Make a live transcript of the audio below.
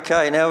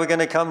Okay, now we're going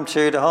to come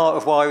to the heart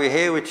of why we're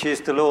here, which is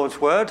the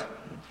Lord's Word.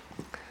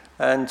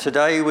 And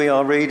today we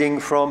are reading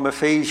from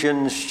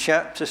Ephesians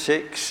chapter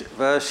 6,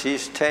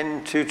 verses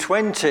 10 to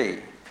 20.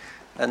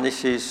 And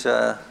this is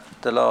the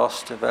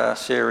last of our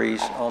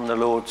series on the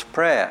Lord's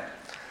Prayer.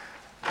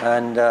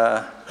 And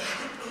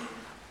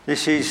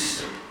this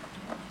is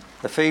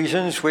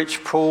Ephesians, which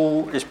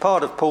is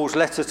part of Paul's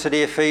letter to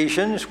the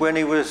Ephesians. When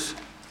he was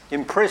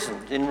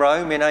imprisoned in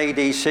Rome in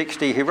AD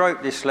 60, he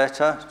wrote this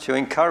letter to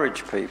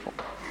encourage people.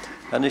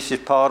 And this is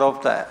part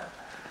of that.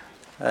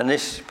 And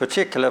this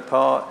particular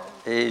part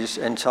is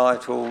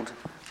entitled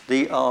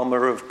The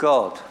Armour of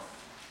God.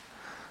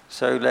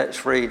 So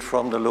let's read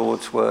from the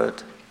Lord's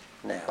Word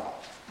now.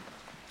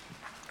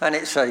 And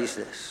it says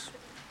this: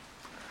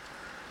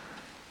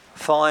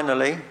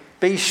 Finally,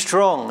 be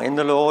strong in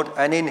the Lord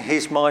and in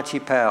his mighty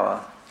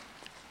power.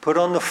 Put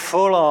on the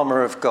full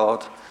armour of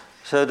God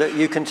so that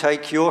you can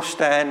take your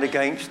stand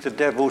against the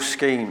devil's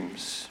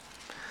schemes.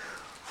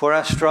 For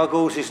our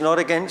struggles is not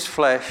against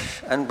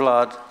flesh and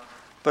blood,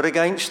 but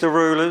against the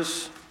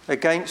rulers,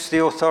 against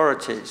the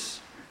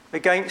authorities,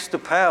 against the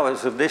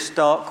powers of this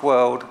dark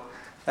world,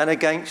 and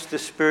against the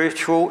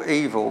spiritual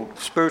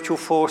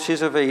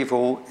forces of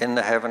evil in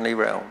the heavenly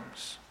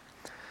realms.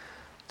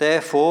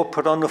 Therefore,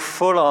 put on the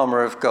full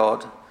armour of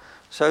God,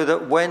 so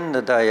that when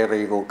the day of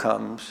evil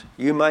comes,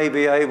 you may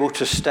be able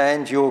to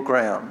stand your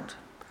ground.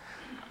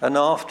 And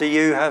after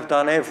you have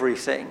done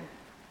everything,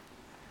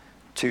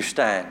 to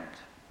stand.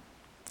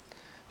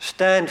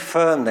 Stand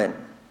firm then,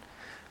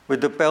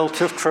 with the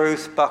belt of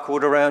truth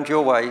buckled around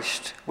your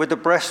waist, with the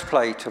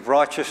breastplate of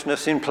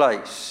righteousness in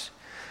place,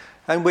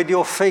 and with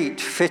your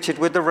feet fitted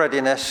with the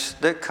readiness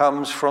that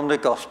comes from the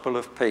gospel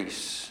of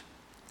peace.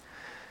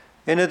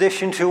 In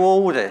addition to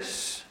all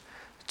this,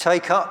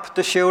 take up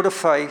the shield of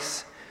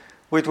faith,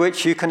 with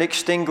which you can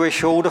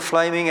extinguish all the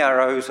flaming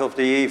arrows of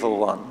the evil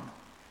one.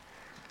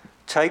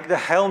 Take the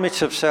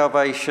helmet of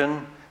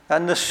salvation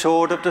and the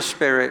sword of the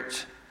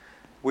Spirit,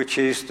 which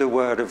is the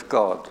word of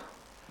God.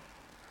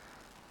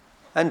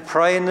 And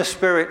pray in the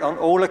Spirit on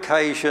all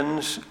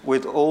occasions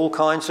with all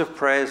kinds of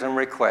prayers and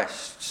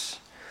requests.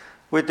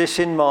 With this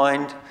in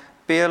mind,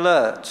 be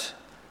alert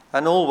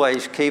and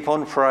always keep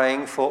on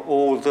praying for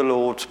all the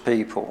Lord's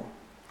people.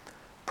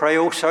 Pray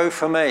also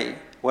for me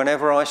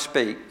whenever I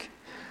speak.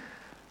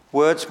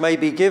 Words may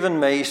be given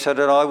me so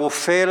that I will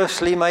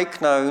fearlessly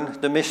make known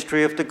the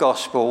mystery of the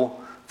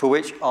gospel, for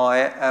which I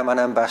am an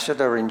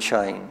ambassador in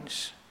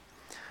chains.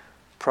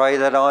 Pray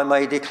that I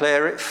may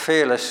declare it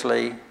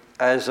fearlessly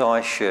as I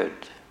should.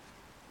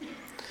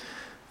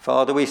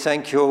 Father, we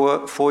thank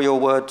you for your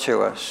word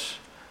to us,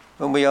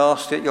 and we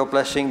ask that your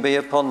blessing be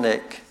upon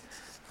Nick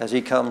as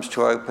he comes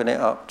to open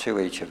it up to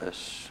each of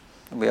us.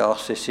 And we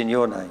ask this in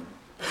your name.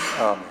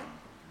 Amen.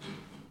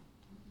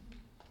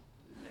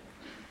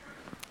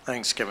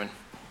 Thanks, Kevin.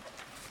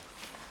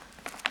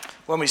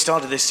 When we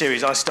started this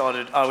series,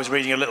 I was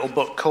reading a little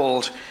book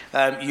called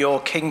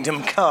Your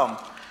Kingdom Come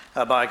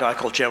by a guy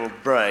called Gerald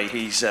Bray.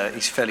 He's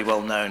fairly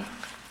well known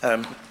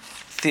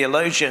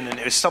theologian, and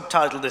it was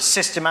subtitled The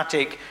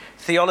Systematic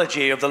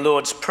Theology of the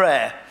Lord's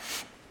Prayer.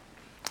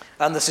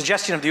 And the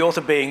suggestion of the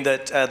author being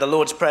that the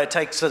Lord's Prayer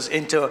takes us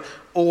into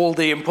all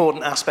the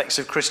important aspects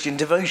of Christian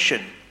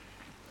devotion.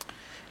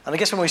 And I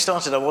guess when we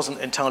started, I wasn't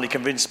entirely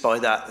convinced by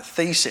that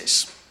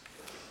thesis.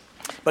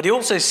 But he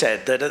also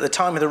said that at the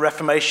time of the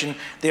Reformation,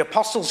 the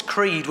Apostles'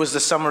 Creed was the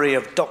summary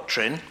of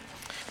doctrine,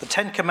 the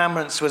Ten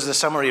Commandments was the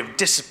summary of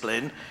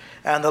discipline,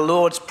 and the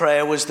Lord's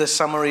Prayer was the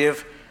summary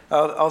of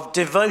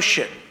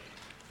devotion.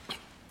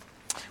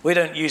 We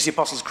don't use the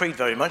Apostles' Creed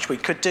very much. We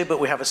could do, but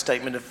we have a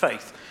statement of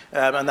faith.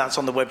 And that's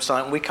on the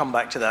website, and we come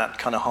back to that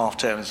kind of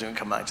half-terms, and we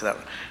come back to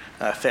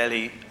that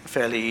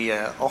fairly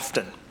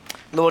often.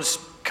 Lord's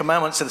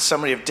commandments are the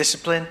summary of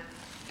discipline.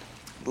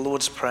 The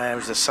Lord's Prayer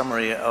is a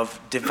summary of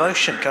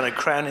devotion, kind of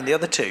crowning the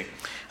other two.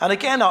 And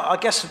again, I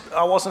guess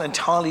I wasn't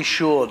entirely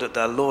sure that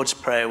the Lord's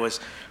Prayer was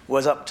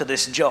up to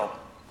this job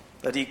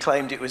that he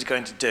claimed it was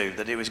going to do,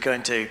 that it was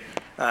going to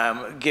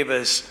give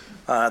us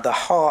the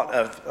heart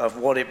of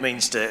what it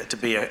means to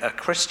be a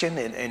Christian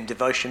in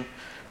devotion,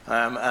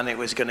 and it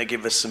was going to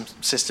give us some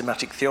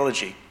systematic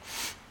theology.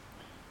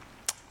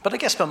 But I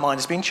guess my mind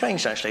has been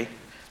changed, actually.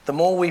 The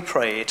more we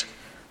pray it,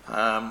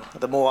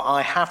 the more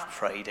I have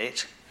prayed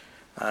it,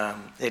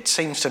 it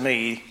seems to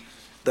me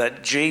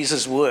that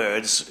Jesus'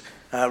 words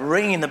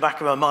ring in the back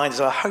of my mind,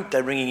 as I hope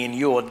they're ringing in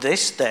yours.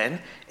 This,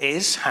 then,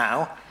 is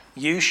how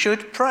you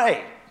should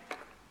pray.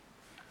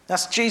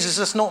 That's Jesus,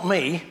 that's not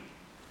me,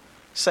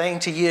 saying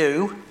to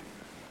you,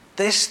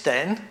 this,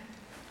 then,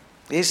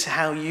 is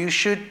how you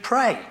should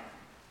pray.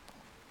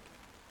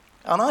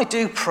 And I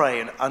do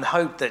pray and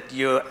hope that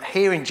you're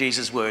hearing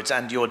Jesus' words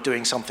and you're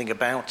doing something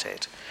about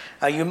it.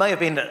 You may have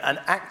been an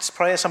ACTS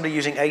prayer, somebody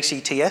using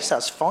ACTS,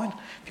 that's fine.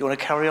 If you want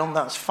to carry on,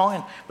 that's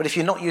fine. But if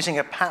you're not using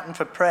a pattern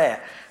for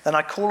prayer, then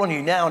I call on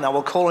you now, and I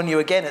will call on you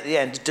again at the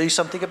end to do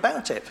something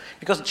about it.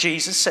 Because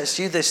Jesus says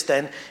to you, this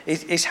then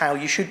is how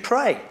you should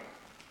pray.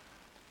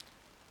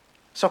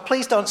 So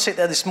please don't sit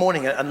there this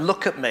morning and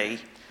look at me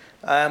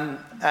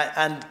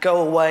and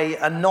go away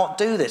and not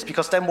do this,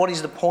 because then what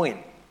is the point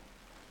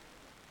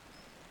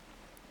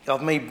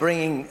of me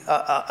bringing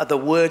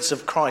the words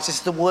of Christ?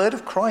 It's the word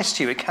of Christ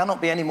to you. It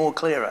cannot be any more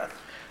clearer.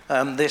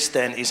 This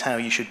then is how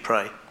you should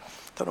pray.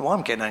 Don't know why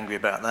I'm getting angry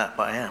about that,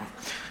 but I am.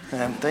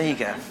 There you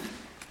go.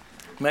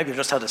 Maybe I've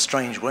just had a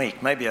strange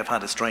week. Maybe I've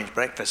had a strange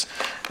breakfast.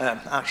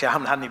 Actually, I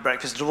haven't had any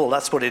breakfast at all.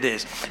 That's what it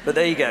is. But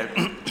there you go.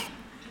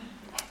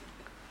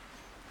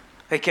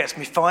 It gets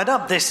me fired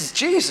up. This is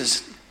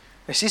Jesus.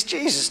 This is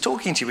Jesus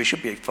talking to you. We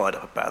should be fired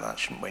up about that,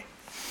 shouldn't we?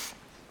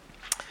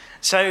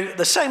 So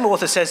the same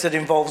author says that it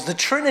involves the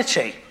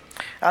Trinity.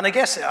 And I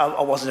guess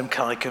I wasn't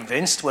kind of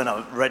convinced when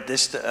I read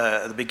this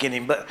at the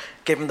beginning, but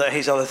given that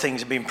his other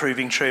things have been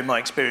proving true in my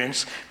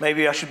experience,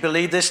 maybe I should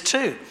believe this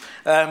too.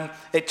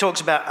 It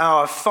talks about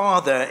our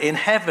Father in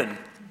heaven.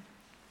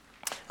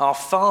 Our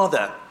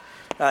Father.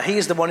 He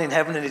is the one in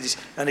heaven, and it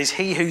is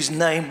he whose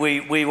name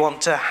we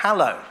want to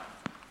hallow.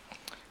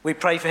 We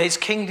pray for his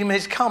kingdom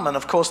has come, and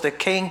of course the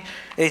king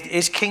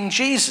is King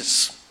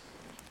Jesus.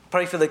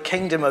 Pray for the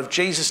kingdom of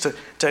Jesus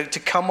to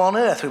come on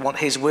earth. We want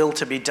his will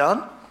to be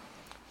done.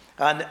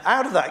 And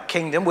out of that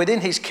kingdom,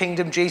 within his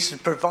kingdom, Jesus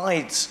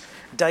provides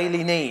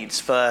daily needs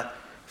for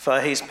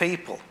his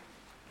people.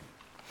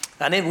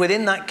 And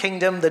within that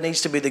kingdom, there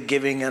needs to be the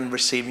giving and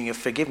receiving of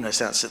forgiveness.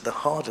 That's at the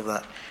heart of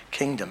that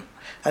kingdom.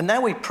 And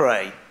now we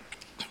pray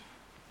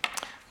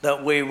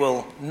that we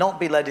will not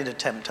be led into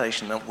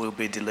temptation, that we'll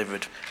be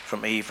delivered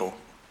from evil.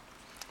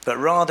 But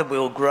rather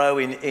we'll grow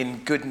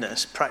in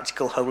goodness,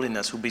 practical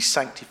holiness. We'll be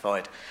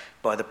sanctified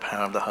by the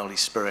power of the Holy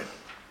Spirit.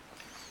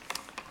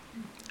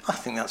 I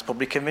think that's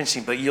probably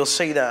convincing, but you'll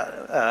see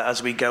that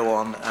as we go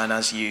on and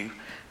as you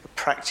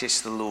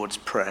practice the Lord's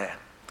Prayer.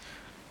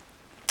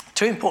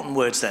 Two important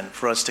words then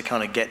for us to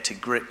kind of get to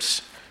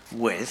grips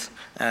with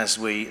as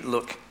we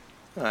look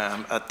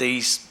at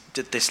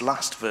this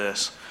last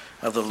verse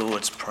of the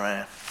Lord's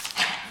Prayer.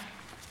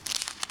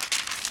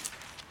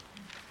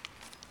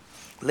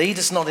 Lead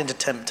us not into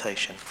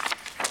temptation,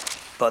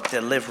 but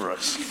deliver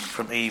us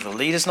from evil.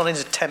 Lead us not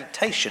into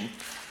temptation,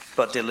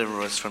 but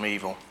deliver us from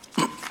evil.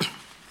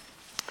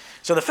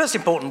 So the first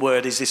important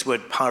word is this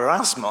word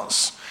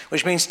parasmos,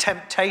 which means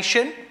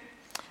temptation,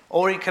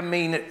 or it can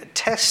mean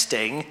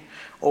testing,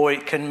 or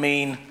it can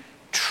mean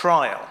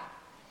trial.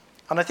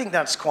 And I think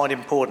that's quite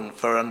important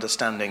for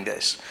understanding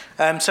this.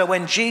 So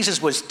when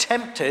Jesus was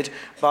tempted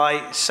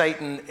by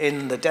Satan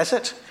in the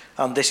desert,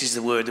 this is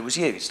the word that was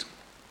used.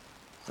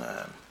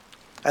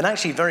 And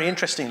actually, very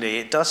interestingly,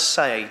 it does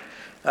say,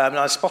 and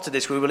I spotted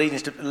this, we were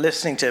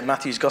listening to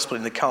Matthew's Gospel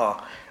in the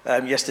car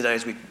yesterday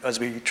as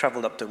we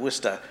travelled up to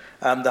Worcester.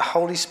 The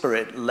Holy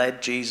Spirit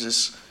led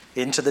Jesus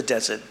into the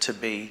desert to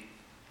be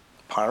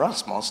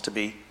parasmos, to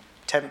be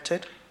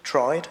tempted,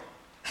 tried,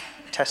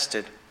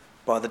 tested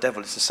by the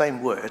devil. It's the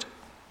same word.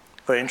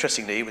 Very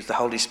interestingly, it was the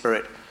Holy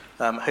Spirit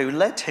who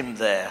led him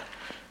there.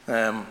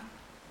 I'm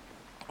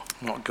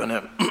not going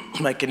to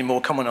make any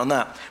more comment on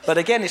that. But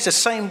again, it's the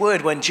same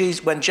word when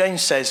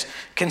James says,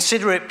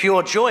 "Consider it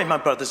pure joy, my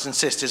brothers and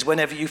sisters,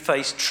 whenever you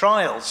face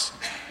trials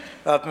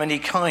of many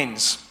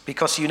kinds,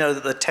 because you know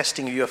that the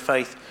testing of your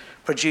faith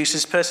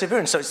produces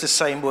perseverance." So it's the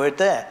same word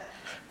there.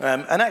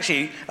 And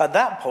actually, at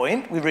that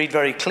point, we read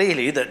very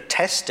clearly that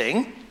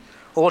testing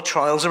or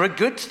trials are a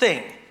good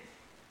thing.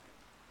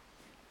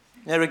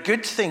 They're a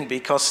good thing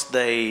because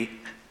they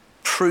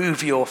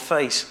prove your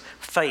faith.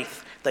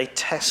 They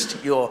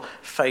test your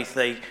faith.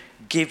 They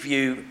give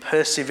you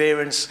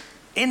perseverance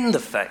in the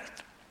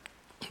faith.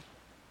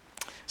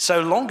 So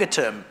longer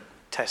term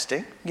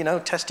testing,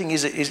 testing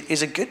is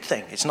a good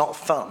thing. It's not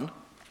fun,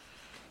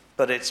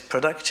 but it's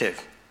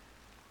productive.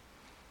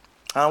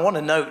 And I want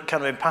to note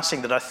kind of in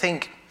passing that I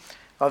think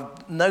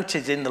I've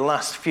noted in the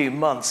last few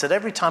months that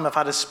every time I've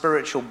had a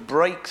spiritual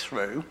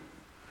breakthrough,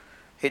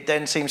 it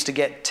then seems to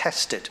get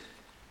tested.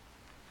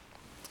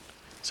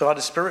 So I had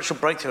a spiritual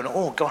breakthrough, and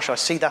oh gosh, I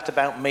see that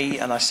about me,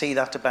 and I see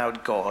that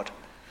about God.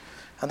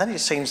 And then it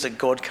seems that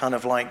God kind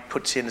of like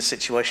puts you in a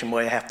situation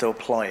where you have to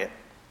apply it.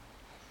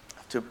 You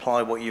have to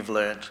apply what you've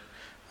learned.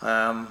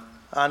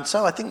 And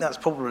so I think that's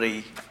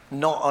probably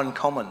not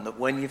uncommon, that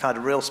when you've had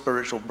a real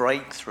spiritual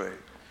breakthrough,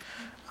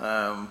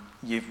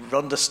 you've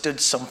understood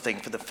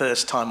something for the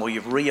first time, or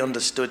you've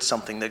re-understood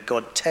something, that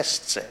God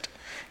tests it.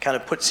 Kind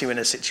of puts you in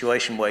a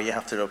situation where you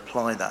have to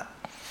apply that.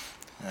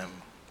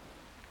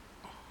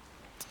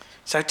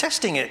 So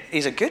testing it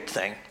is a good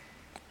thing.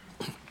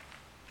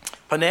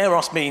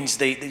 Paneros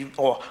means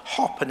or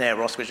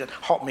hopaneros, which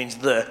hop means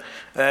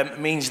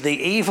means the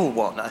evil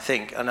one, I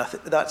think. And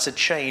that's a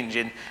change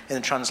in the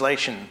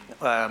translation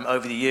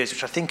over the years,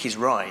 which I think is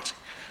right.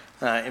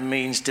 It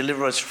means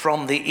deliver us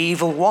from the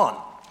evil one.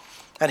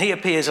 And he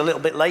appears a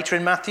little bit later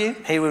in Matthew.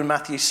 Here we're in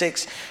Matthew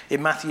 6.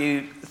 In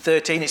Matthew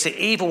 13, it's the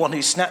evil one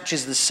who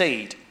snatches the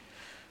seed,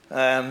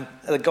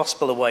 the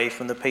gospel away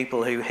from the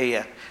people who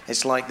hear.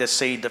 It's like the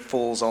seed that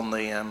falls on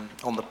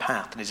the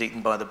path and is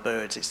eaten by the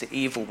birds. It's the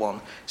evil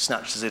one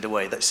snatches it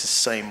away. That's the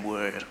same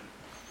word.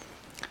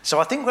 So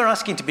I think we're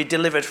asking to be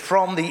delivered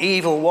from the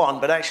evil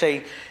one, but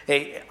actually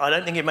I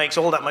don't think it makes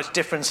all that much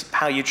difference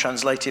how you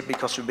translate it,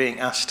 because we're being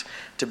asked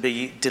to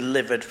be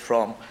delivered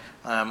from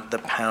the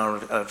power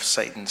of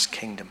Satan's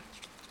kingdom.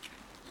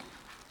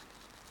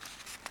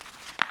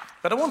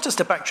 But I want us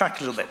to backtrack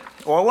a little bit,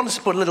 or I want us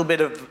to put a little bit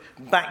of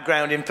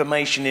background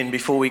information in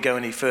before we go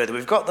any further.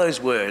 We've got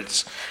those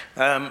words.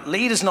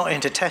 Lead us not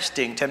into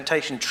testing,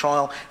 temptation,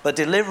 trial, but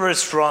deliver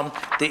us from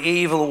the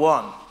evil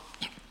one.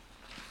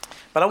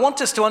 But I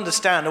want us to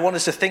understand, I want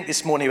us to think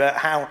this morning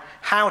about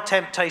how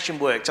temptation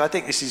works. I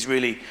think this is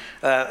really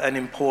an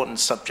important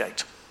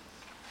subject.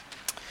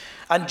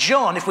 And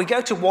John, if we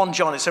go to 1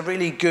 John, it's a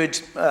really good,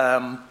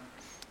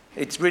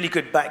 really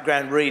good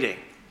background reading,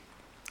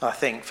 I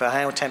think, for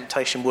how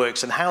temptation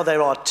works and how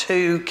there are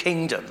two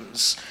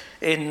kingdoms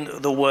in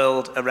the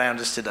world around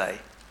us today.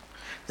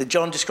 That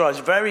John describes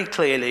very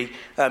clearly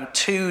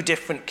two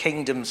different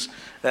kingdoms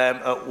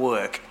at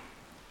work.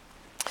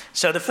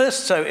 So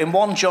in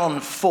 1 John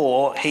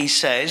 4, he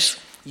says,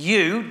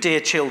 "You,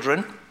 dear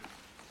children,"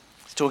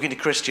 he's talking to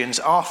Christians,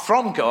 "are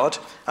from God,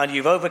 and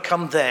you've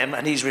overcome them,"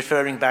 and he's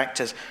referring back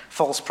to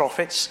false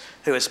prophets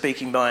who are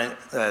speaking by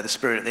the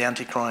spirit of the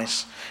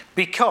Antichrist,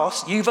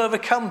 "because you've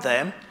overcome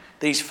them,"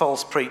 these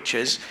false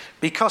preachers,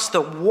 "because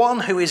the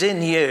one who is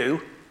in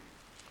you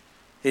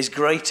is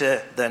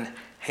greater than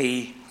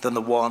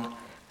the one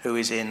who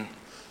is in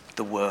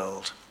the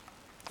world."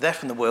 They're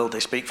from the world,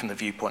 they speak from the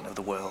viewpoint of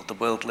the world. The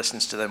world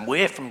listens to them.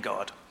 We're from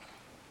God.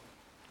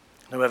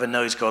 Whoever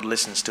knows God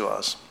listens to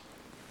us.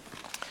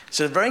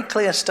 So a very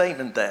clear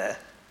statement there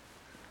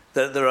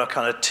that there are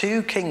kind of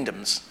two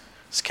kingdoms.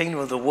 There's the kingdom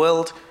of the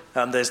world,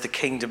 and there's the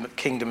kingdom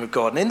of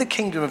God. And in the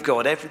kingdom of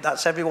God,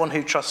 that's everyone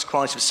who trusts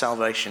Christ for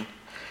salvation,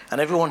 and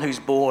everyone who's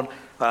born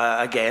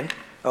again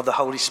of the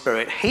Holy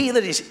Spirit. He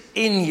that is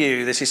in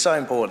you, this is so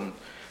important,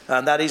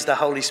 and that is the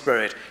Holy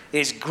Spirit,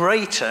 is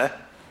greater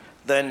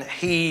than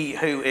he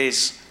who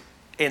is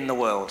in the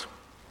world.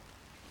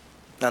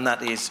 And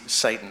that is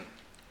Satan.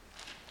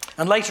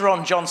 And later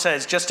on, John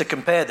says, just to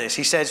compare this,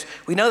 he says,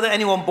 "We know that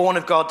anyone born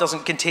of God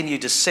doesn't continue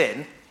to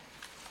sin.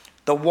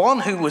 The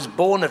one who was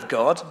born of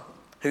God,"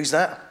 who's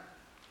that?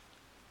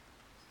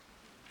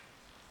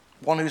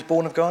 One who's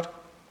born of God?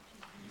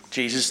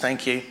 Jesus,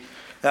 thank you.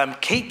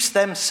 "Keeps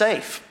them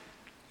safe,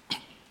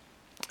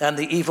 and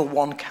the evil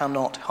one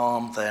cannot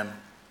harm them."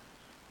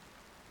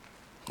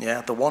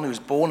 Yeah, the one who's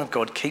born of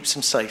God keeps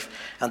them safe,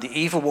 and the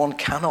evil one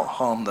cannot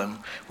harm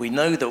them. We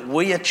know that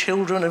we are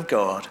children of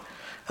God,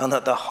 and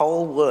that the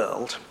whole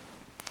world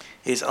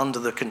is under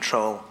the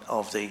control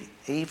of the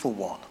evil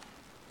one.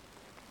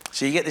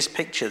 So you get this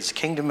picture, this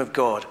kingdom of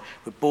God.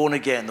 We're born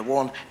again. The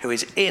one who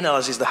is in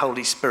us is the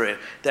Holy Spirit.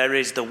 There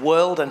is the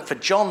world, and for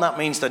John that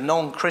means the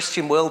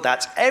non-Christian world.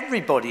 That's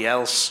everybody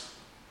else.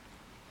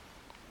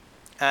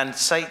 And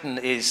Satan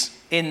is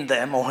in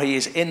them, or he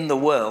is in the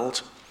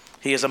world.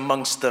 He is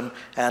amongst them,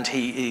 and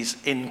he is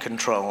in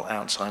control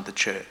outside the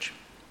church.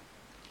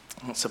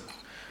 That's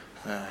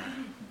a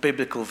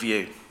biblical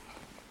view.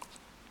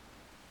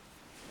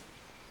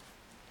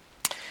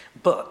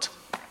 But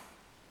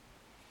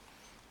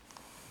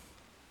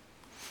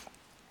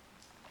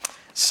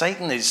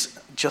Satan is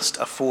just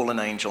a fallen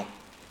angel.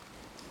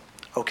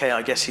 Okay,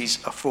 I guess he's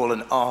a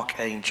fallen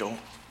archangel.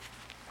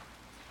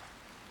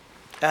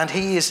 And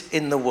he is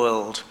in the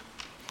world.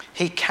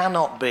 He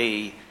cannot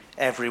be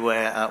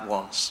everywhere at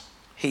once.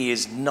 He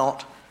is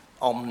not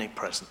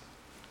omnipresent.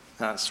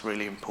 That's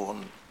really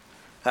important.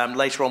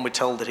 Later on, we're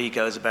told that he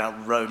goes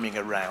about roaming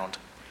around,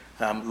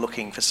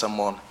 looking for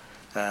someone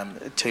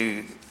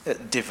to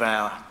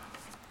devour.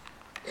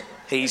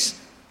 He's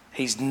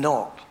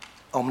not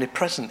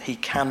omnipresent. He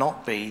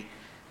cannot be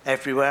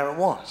everywhere at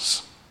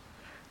once.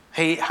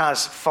 He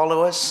has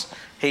followers.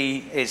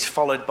 He is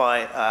followed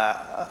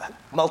by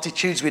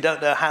multitudes, we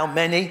don't know how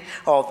many,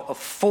 of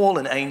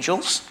fallen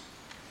angels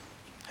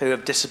who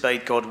have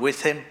disobeyed God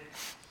with him.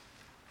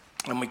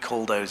 And we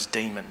call those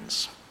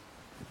demons.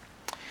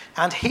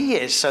 And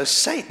so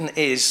Satan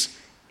is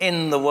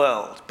in the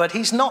world. But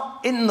he's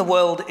not in the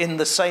world in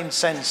the same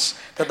sense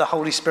that the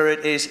Holy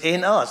Spirit is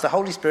in us. The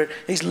Holy Spirit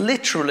is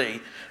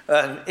literally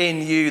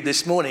in you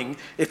this morning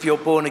if you're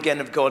born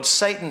again of God.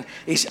 Satan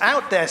is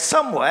out there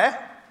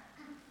somewhere,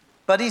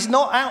 but he's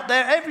not out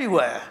there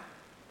everywhere.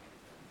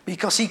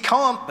 Because he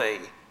can't be.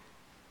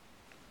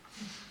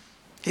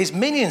 His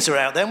minions are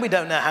out there, and we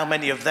don't know how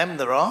many of them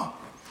there are,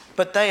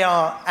 but they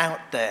are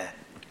out there.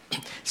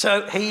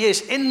 So he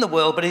is in the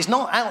world, but he's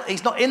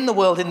not in the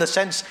world in the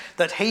sense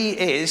that he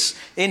is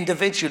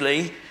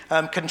individually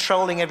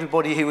controlling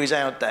everybody who is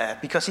out there,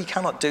 because he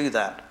cannot do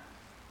that.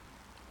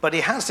 But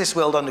he has this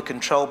world under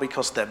control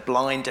because they're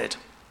blinded.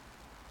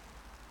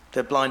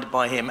 They're blinded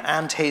by him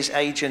and his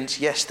agents.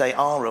 Yes, they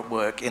are at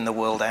work in the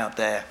world out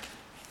there.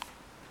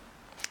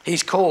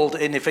 He's called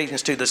in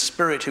Ephesians 2 the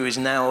Spirit who is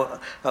now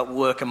at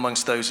work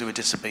amongst those who are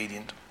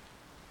disobedient.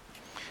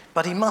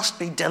 But he must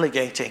be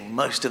delegating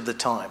most of the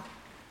time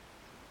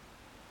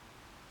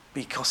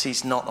because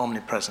he's not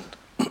omnipresent.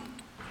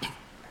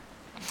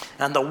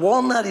 And the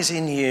one that is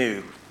in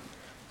you,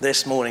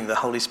 This morning, the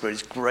Holy Spirit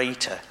is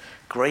greater,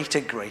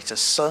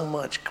 so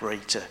much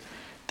greater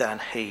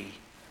than he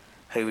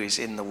who is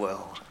in the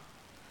world.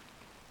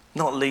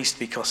 Not least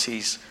because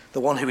he's the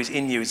one who is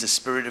in you is the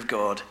Spirit of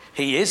God.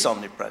 He is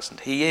omnipresent.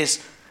 He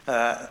is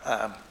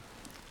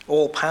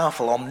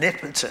all-powerful,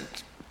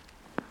 omnipotent.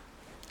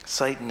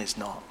 Satan is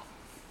not.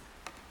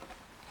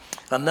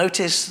 And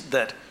notice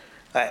that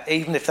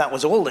even if that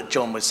was all that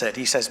John was said,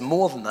 he says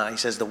more than that. He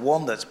says the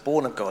one that's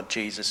born of God,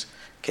 Jesus,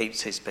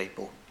 keeps his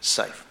people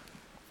safe.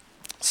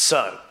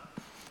 So,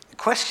 the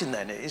question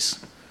then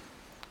is,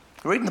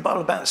 we're reading the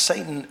Bible about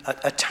Satan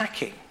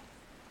attacking.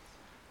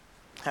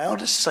 How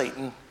does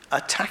Satan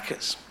attack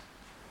us?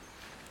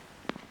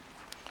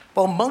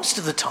 Well, most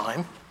of the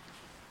time,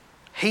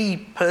 he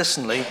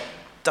personally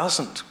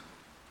doesn't.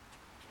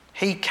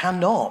 He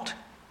cannot.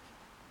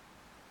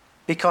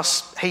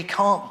 Because he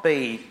can't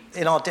be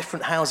in our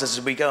different houses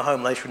as we go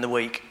home later in the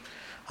week.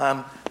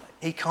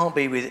 He can't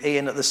be with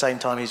Ian at the same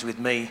time he's with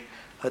me,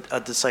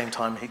 at the same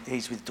time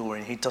he's with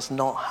Doreen. He does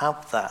not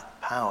have that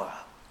power.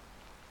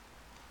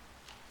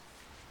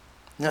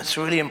 And that's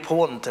really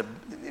important.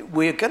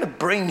 We're going to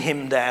bring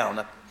him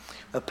down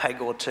a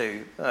peg or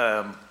two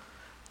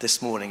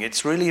this morning.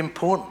 It's really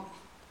important.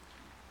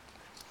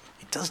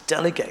 He does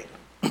delegate.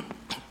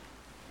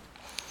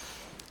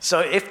 So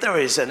if there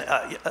is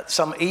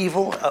some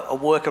evil a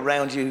work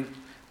around you,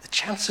 the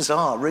chances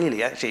are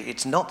really, actually,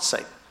 it's not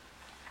Satan.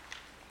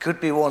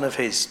 Could be one of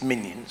his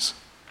minions.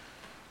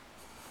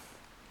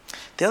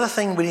 The other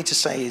thing we need to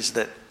say is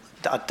that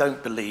I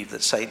don't believe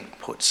that Satan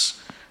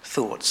puts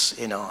thoughts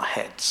in our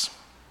heads.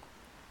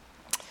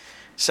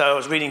 So I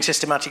was reading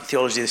systematic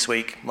theology this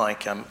week,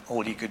 like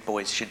all you good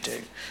boys should do.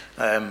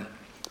 And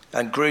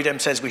Grudem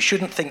says we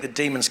shouldn't think that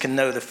demons can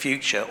know the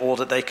future or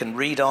that they can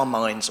read our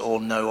minds or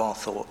know our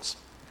thoughts.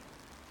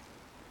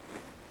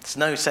 There's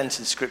no sense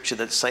in Scripture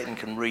that Satan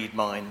can read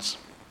minds.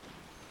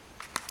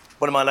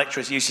 One of my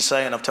lecturers used to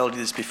say, and I've told you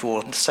this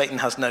before, Satan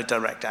has no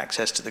direct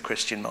access to the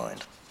Christian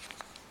mind.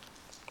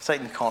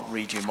 Satan can't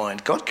read your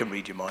mind. God can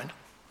read your mind.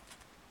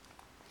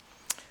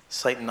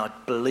 Satan, I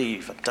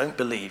don't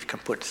believe, can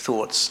put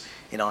thoughts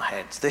in our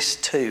heads. This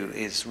too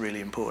is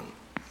really important.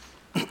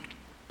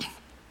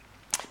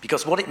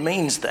 Because what it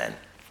means then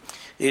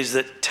is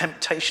that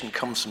temptation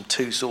comes from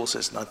two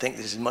sources, and I think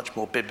this is much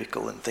more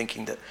biblical than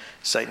thinking that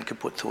Satan could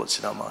put thoughts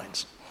in our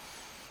minds.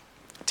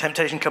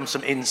 Temptation comes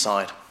from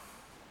inside.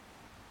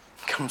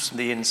 It comes from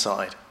the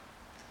inside.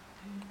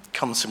 It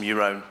comes from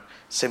your own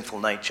sinful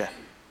nature.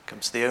 It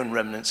comes from the own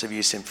remnants of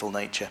your sinful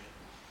nature.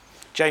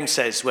 James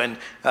says, when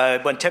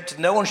tempted,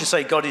 no one should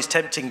say, God is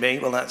tempting me.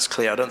 Well, that's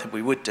clear. I don't think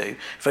we would do.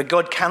 For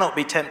God cannot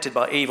be tempted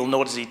by evil,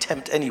 nor does he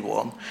tempt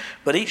anyone.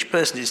 But each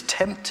person is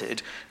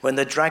tempted when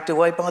they're dragged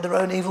away by their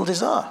own evil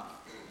desire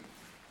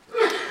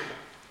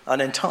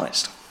and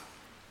enticed.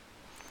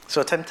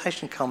 So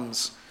temptation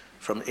comes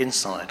from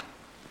inside.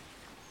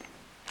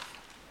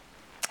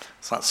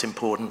 So that's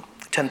important.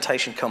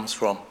 Temptation comes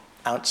from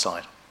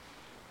outside.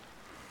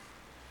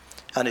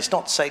 And it's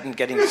not Satan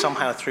getting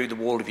somehow through the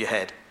wall of your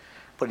head,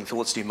 putting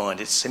thoughts to your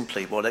mind. It's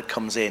simply what it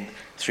comes in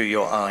through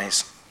your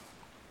eyes.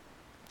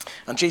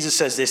 And Jesus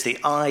says this, the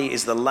eye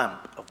is the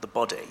lamp of the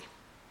body.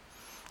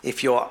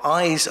 If your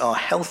eyes are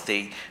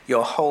healthy,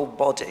 your whole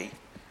body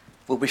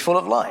will be full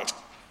of light.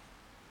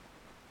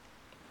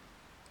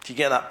 Do you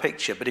get that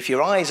picture? But if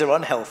your eyes are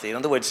unhealthy, in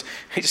other words,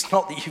 it's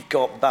not that you've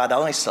got bad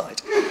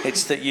eyesight,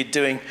 it's that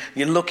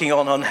you're looking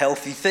on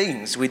unhealthy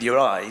things with your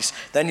eyes,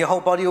 then your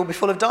whole body will be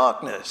full of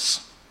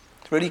darkness.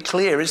 It's really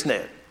clear, isn't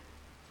it?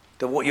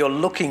 That what you're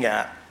looking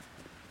at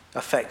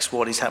affects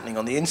what is happening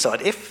on the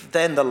inside. If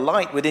then the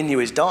light within you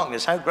is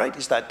darkness, how great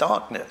is that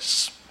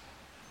darkness?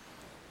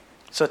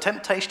 So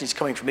temptation is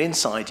coming from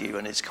inside you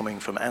and it's coming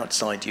from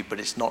outside you, but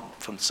it's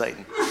not from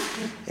Satan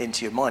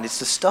into your mind. It's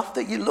the stuff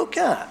that you look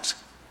at.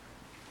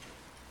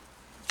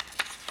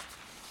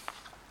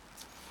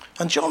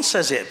 And John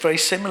says it very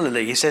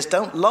similarly. He says,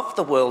 don't love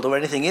the world or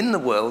anything in the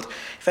world.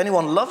 If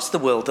anyone loves the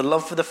world, the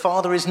love for the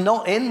Father is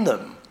not in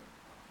them.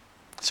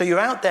 So you're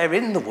out there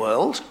in the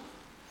world.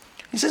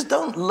 He says,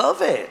 don't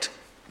love it.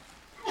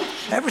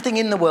 Everything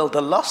in the world,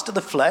 the lust of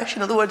the flesh,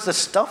 in other words, the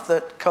stuff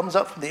that comes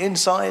up from the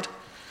inside,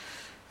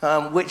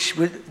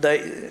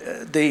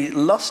 the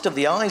lust of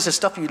the eyes, the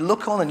stuff you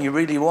look on and you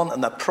really want,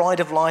 and the pride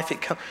of life,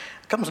 it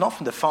comes not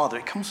from the Father,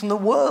 it comes from the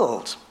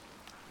world.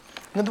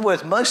 In other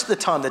words, most of the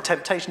time the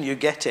temptation you're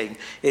getting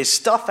is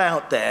stuff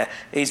out there,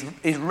 is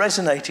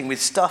resonating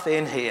with stuff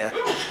in here,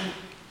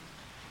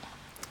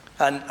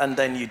 and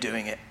then you're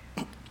doing it.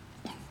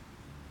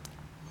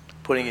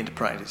 Putting into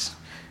practice.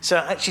 So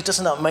actually,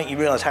 doesn't that make you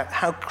realize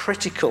how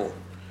critical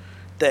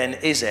then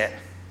is it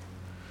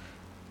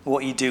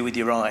what you do with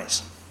your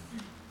eyes?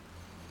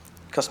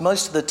 Because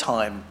most of the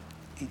time,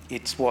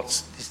 it's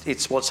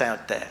what's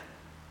out there.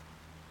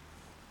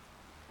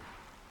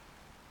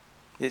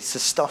 It's the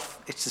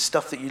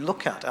stuff that you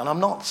look at. And I'm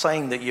not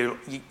saying that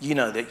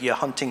that you're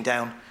hunting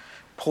down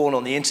porn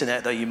on the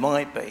internet, though you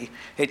might be.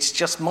 It's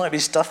just might be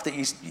stuff that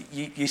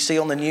you see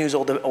on the news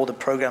or the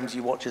programs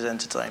you watch as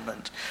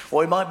entertainment.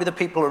 Or it might be the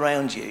people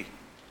around you.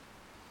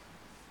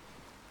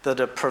 that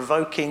are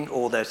provoking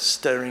or they're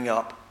stirring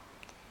up,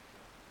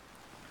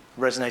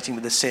 resonating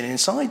with the sin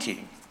inside you.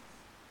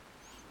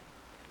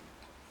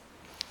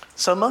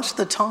 So most of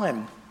the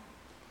time,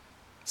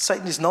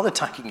 Satan is not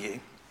attacking you.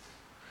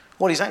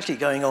 What is actually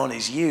going on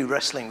is you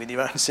wrestling with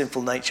your own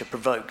sinful nature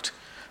provoked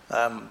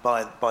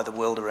by the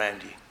world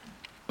around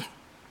you.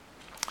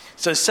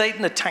 So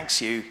Satan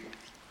attacks you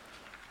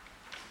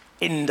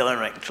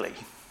indirectly.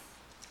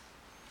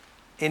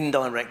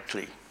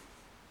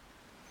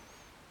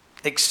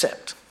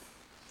 Except,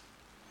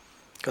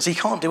 because he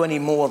can't do any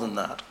more than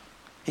that.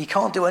 He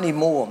can't do any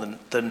more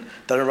than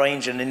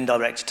arrange an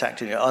indirect attack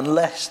to you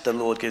unless the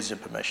Lord gives him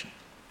permission.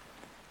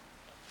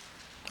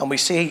 And we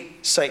see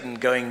Satan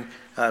going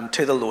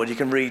to the Lord. You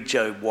can read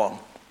Job 1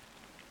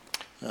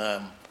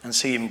 and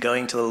see him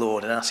going to the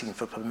Lord and asking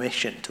for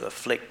permission to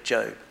afflict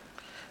Job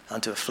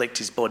and to afflict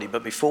his body.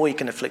 But before he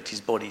can afflict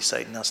his body,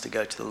 Satan has to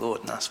go to the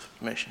Lord and ask for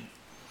permission.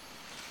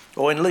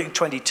 Or in Luke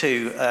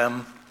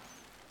 22,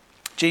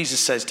 Jesus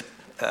says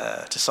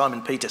to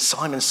Simon Peter,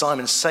 "Simon,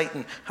 Simon,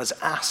 Satan has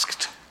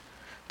asked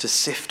to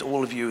sift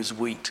all of you as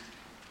wheat."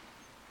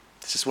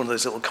 This is one of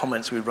those little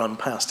comments we run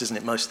past, isn't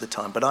it, most of the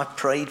time? "But I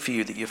prayed for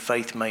you that your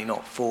faith may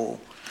not fall.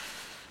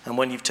 And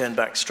when you've turned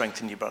back,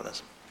 strengthen your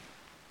brothers."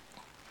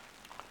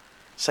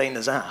 Satan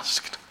has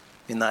asked,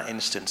 in that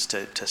instance,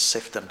 to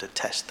sift them, to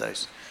test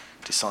those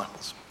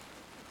disciples.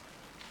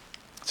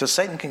 So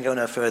Satan can go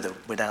no further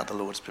without the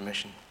Lord's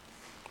permission.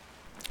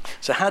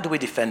 So how do we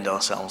defend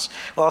ourselves?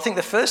 Well, I think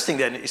the first thing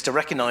then is to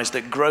recognize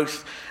that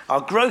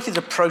our growth is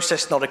a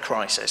process, not a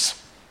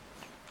crisis.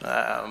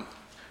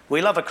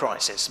 We love a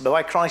crisis. But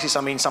by crisis,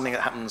 I mean something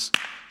that happens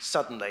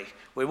suddenly.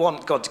 We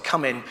want God to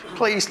come in.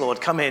 Please,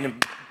 Lord, come in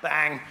and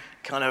bang,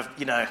 kind of,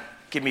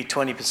 give me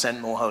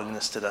 20% more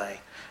holiness today.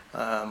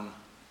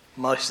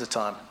 Most of the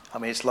time. I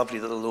mean, it's lovely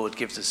that the Lord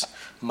gives us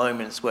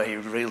moments where he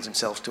reveals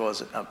himself to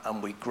us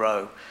and we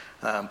grow.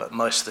 But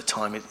most of the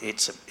time,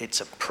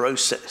 it's a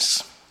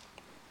process.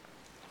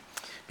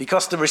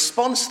 Because the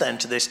response then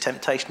to this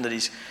temptation that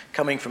is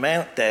coming from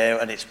out there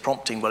and it's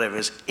prompting whatever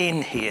is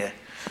in here,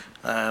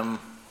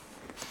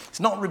 it's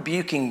not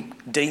rebuking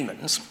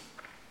demons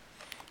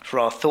for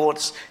our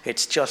thoughts.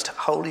 It's just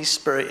Holy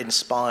Spirit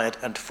inspired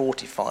and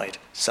fortified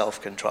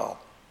self-control.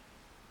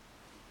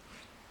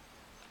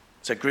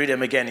 So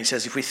Grudem again, he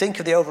says, if we think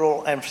of the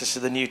overall emphasis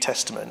of the New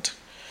Testament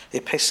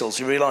epistles,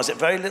 we realise that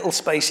very little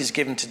space is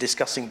given to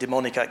discussing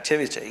demonic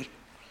activity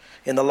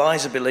in the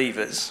lives of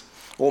believers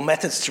or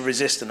methods to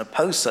resist and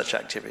oppose such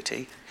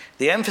activity.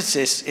 The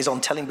emphasis is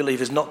on telling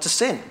believers not to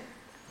sin,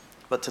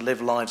 but to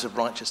live lives of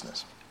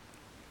righteousness.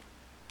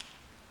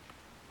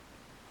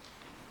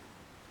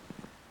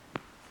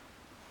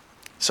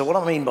 So what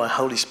I mean by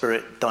Holy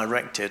Spirit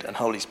directed and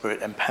Holy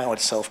Spirit empowered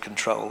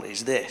self-control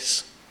is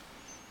this.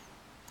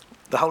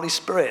 The Holy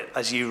Spirit,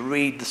 as you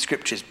read the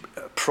scriptures,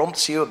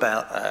 prompts you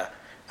about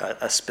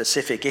a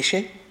specific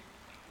issue.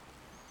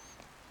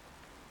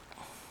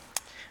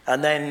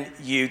 And then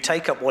you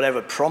take up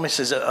whatever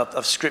promises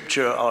of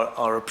Scripture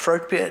are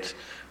appropriate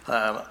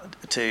that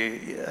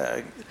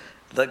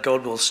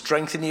God will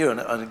strengthen you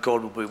and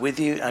God will be with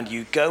you. And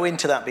you go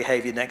into that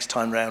behavior next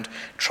time round,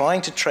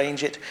 trying to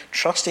change it,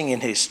 trusting in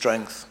his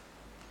strength.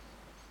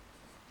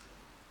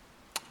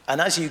 And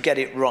as you get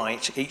it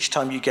right, each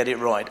time you get it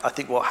right, I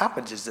think what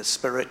happens is the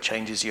Spirit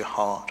changes your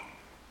heart.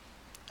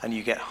 And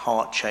you get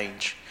heart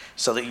change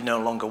so that you no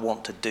longer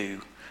want to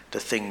do the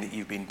thing that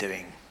you've been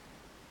doing.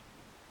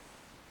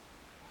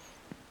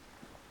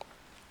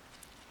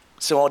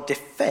 So our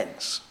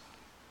defense,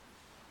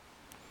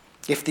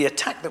 if the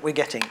attack that we're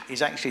getting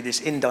is actually this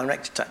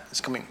indirect attack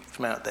that's coming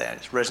from out there,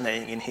 it's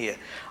resonating in here,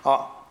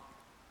 our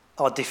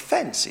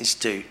defense is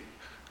to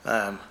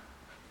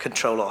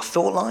control our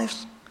thought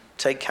lives,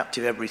 take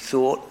captive every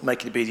thought,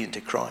 make it obedient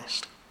to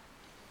Christ.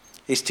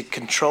 Is to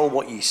control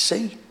what you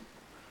see,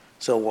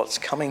 so what's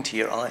coming to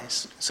your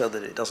eyes, so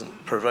that it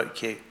doesn't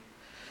provoke you.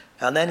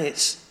 And then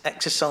it's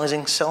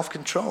exercising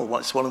self-control. Well,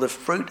 it's one of the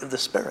fruit of the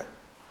Spirit.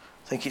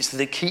 I think it's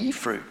the key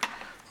fruit,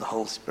 the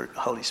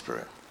Holy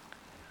Spirit.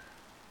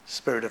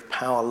 Spirit of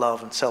power,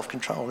 love, and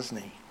self-control, isn't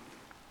he?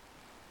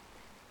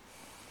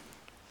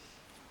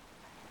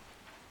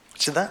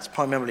 So that's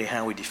primarily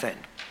how we defend.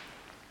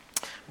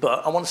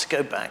 But I want us to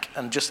go back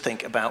and just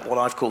think about what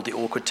I've called the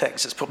awkward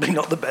texts. That's probably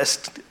not the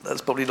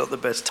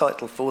best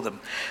title for them.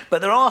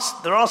 But there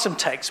are some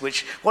texts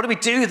which, what do we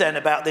do then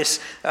about this?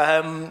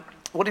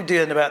 What do we do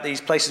then about these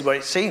places where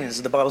it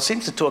seems the Bible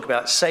seems to talk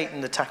about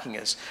Satan attacking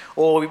us?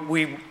 Or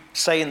we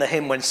say in the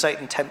hymn, when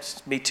Satan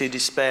tempts me to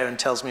despair and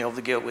tells me of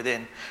the guilt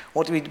within.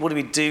 What do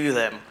we do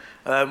then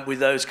with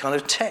those kind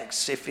of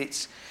texts?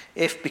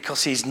 If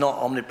because he's not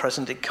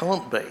omnipresent, it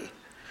can't be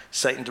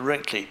Satan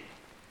directly.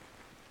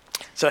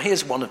 So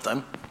here's one of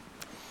them.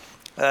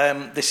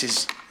 This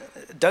is,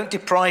 don't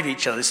deprive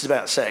each other. This is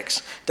about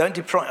sex. Don't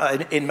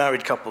deprive in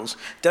married couples.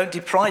 Don't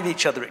deprive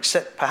each other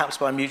except perhaps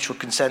by mutual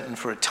consent and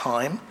for a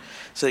time,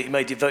 so that you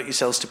may devote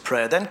yourselves to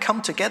prayer. Then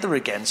come together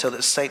again, so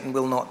that Satan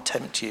will not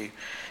tempt you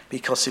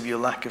because of your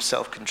lack of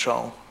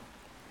self-control.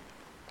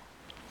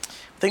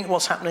 think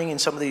what's happening in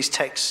some of these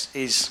texts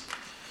is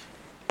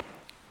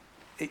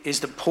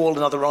that Paul and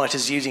other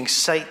writers are using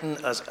Satan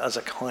as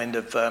a kind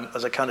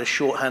of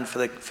shorthand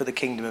for the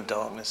kingdom of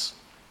darkness.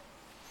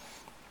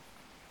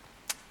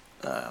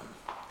 The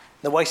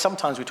way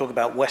sometimes we talk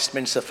about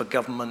Westminster for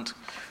government,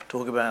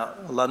 talk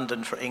about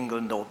London for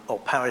England or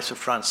Paris for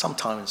France,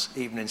 sometimes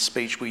even in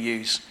speech we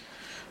use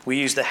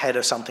the head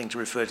of something to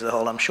refer to the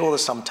whole. I'm sure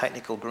there's some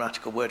technical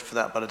grammatical word for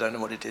that, but I don't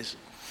know what it is.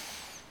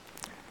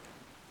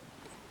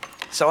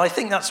 So I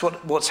think that's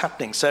what's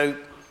happening. So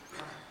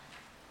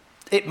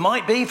it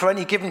might be for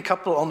any given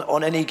couple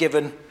on any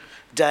given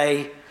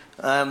day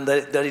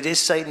that it is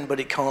Satan, but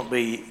it can't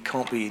be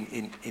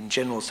in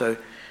general. So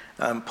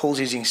Paul's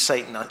using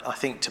Satan, I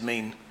think, to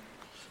mean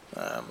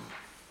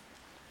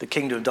the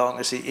kingdom of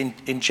darkness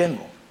in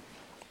general.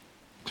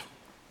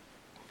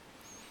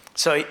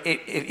 So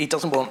he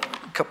doesn't want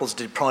couples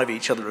to deprive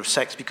each other of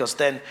sex, because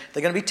then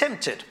they're going to be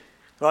tempted.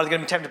 Right? They're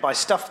going to be tempted by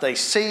stuff they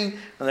see, and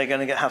they're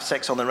going to have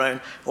sex on their own,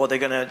 or they're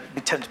going to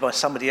be tempted by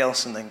somebody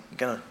else, and they're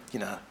going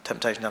to,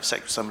 temptation to have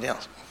sex with somebody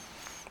else.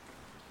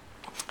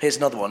 Here's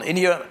another one. In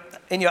your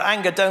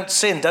anger, don't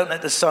sin. Don't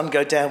let the sun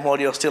go down while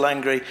you're still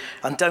angry,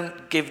 and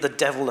don't give the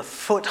devil a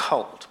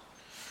foothold.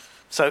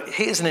 So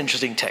here's an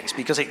interesting text,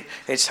 because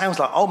it sounds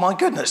like, oh my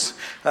goodness,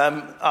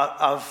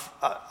 I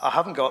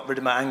haven't got rid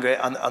of my anger,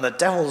 and the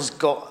devil's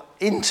got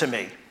into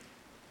me.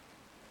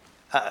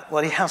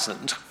 Well, he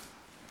hasn't.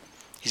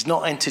 He's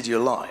not entered your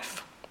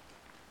life.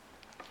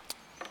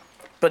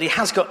 But he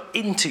has got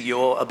into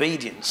your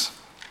obedience.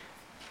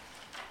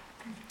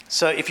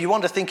 So if you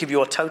want to think of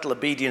your total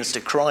obedience to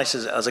Christ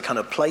as a kind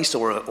of place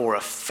or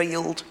a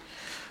field,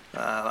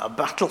 a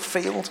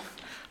battlefield,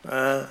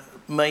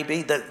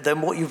 maybe,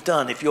 then what you've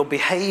done, if your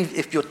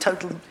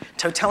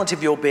totality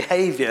of your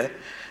behavior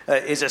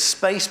is a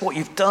space, what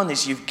you've done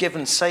is you've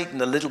given Satan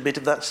a little bit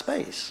of that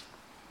space.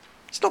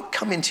 It's not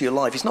come into your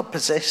life. He's not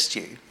possessed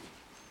you.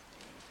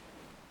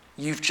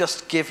 You've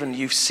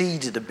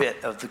seeded a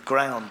bit of the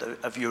ground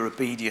of your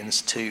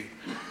obedience to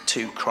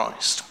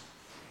Christ.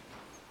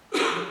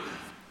 And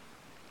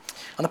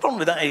the problem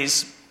with that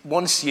is,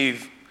 once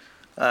you've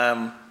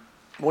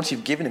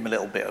given him a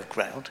little bit of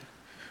ground,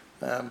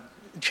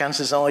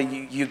 chances are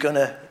you're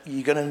gonna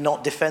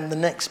not defend the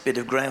next bit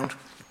of ground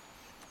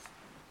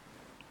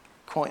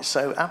quite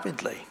so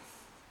avidly.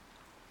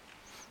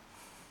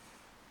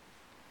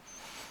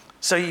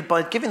 So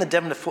by giving the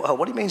devil a foothold,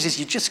 what it means is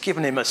you've just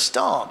given him a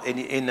start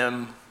in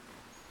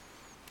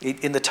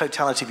the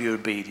totality of your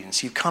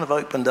obedience. You've kind of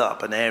opened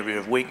up an area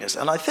of weakness.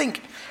 And I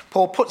think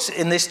Paul puts it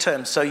in this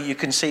term so you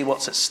can see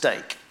what's at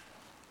stake.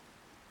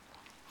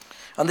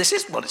 And this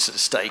is what's at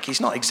stake.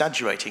 He's not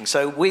exaggerating.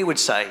 So we would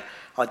say,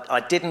 I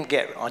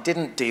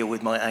didn't deal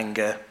with my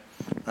anger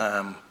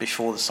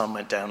before the sun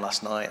went down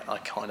last night. I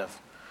kind of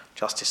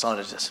just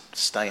decided to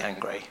stay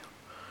angry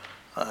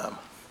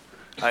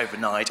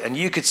overnight. And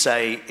you could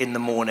say in the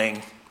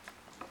morning,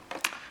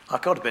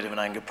 I've got a bit of an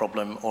anger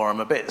problem, or I'm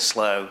a bit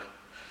slow,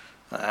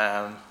 or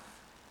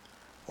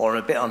I'm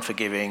a bit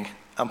unforgiving.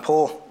 And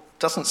Paul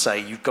doesn't say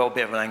you've got a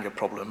bit of an anger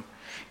problem.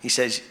 He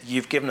says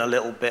you've given a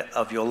little bit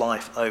of your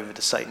life over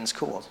to Satan's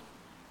cause.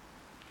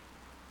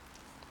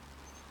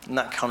 And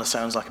that kind of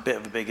sounds like a bit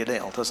of a bigger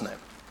deal, doesn't it?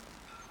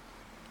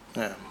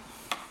 Yeah.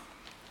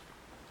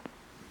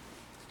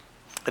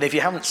 And if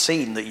you haven't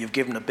seen that you've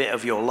given a bit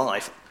of your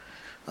life,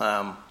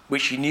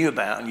 which you knew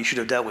about and you should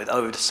have dealt with,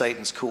 over to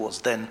Satan's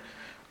cause, then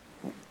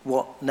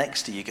what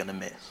next are you going to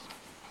miss?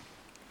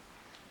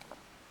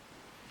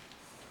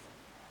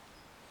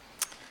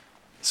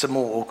 Some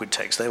more awkward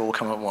texts. They all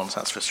come at once.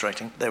 That's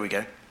frustrating. There we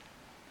go.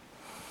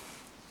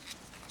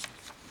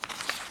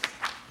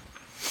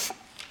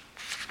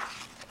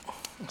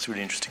 That's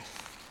really interesting.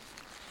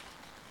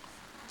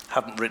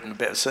 Haven't written a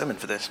bit of sermon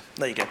for this.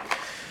 There you go.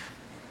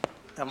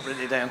 Haven't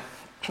written it down.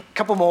 A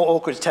couple more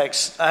awkward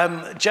texts.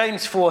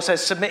 James 4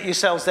 says, submit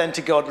yourselves then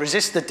to God,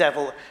 resist the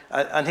devil,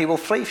 and he will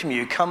flee from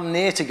you. Come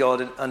near to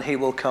God, and he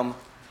will come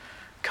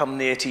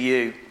near to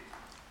you.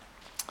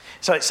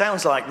 So it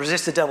sounds like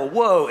resist the devil.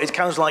 Whoa! It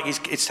sounds like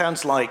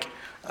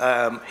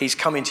he's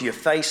coming to your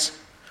face,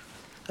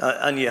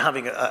 and you're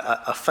having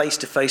a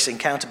face-to-face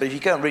encounter. But if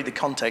you go and read the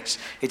context,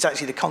 it's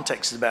actually the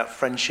context is about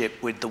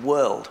friendship with the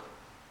world.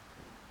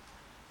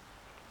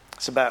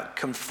 It's about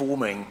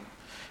conforming.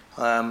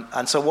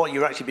 And so what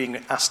you're actually being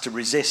asked to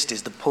resist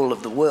is the pull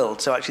of the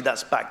world. So actually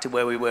that's back to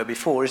where we were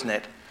before, isn't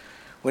it?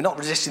 We're not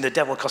resisting the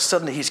devil because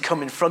suddenly he's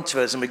come in front of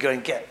us and we're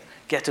going,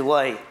 get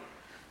away.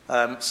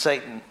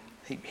 Satan,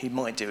 he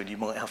might do, and you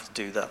might have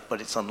to do that,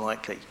 but it's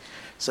unlikely.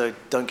 So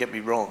don't get me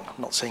wrong.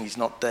 I'm not saying he's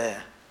not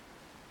there.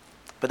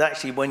 But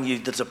actually when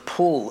there's a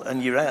pull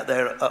and you're out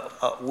there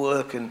at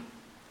work,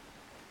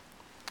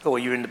 or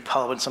you're in the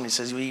pub and somebody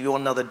says, well, you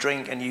want another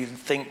drink? And you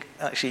think,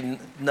 actually,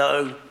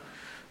 no.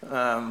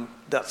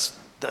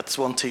 That's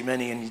one too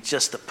many, and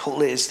just the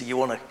pull is that you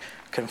want to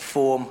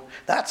conform.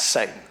 That's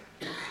Satan,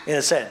 in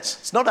a sense.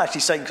 It's not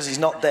actually Satan because he's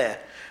not there,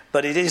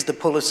 but it is the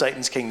pull of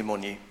Satan's kingdom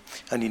on you,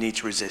 and you need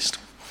to resist.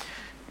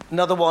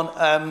 Another one,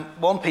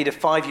 1 Peter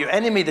 5, your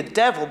enemy, the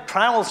devil,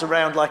 prowls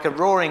around like a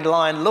roaring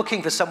lion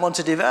looking for someone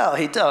to devour.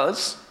 He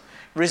does.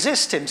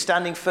 Resist him,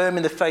 standing firm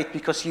in the faith,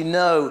 because you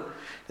know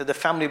that the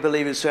family of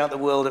believers throughout the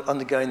world are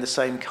undergoing the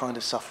same kind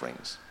of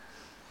sufferings.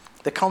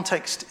 The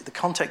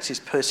context is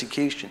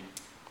persecution.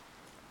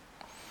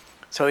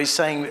 So he's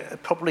saying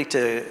probably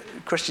to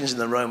Christians in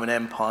the Roman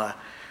Empire,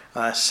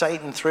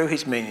 Satan, through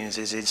his minions,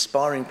 is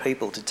inspiring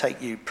people to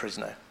take you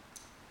prisoner.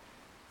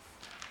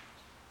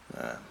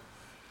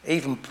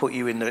 Even put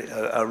you in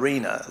the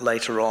arena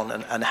later on,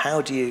 and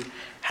how do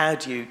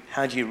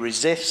you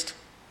resist?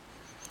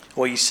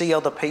 Or you see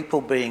other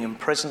people being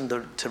imprisoned.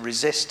 To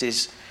resist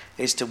is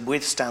to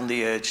withstand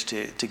the urge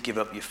to give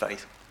up your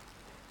faith.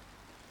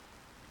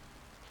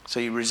 So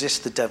you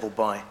resist the devil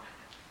by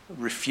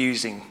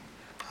refusing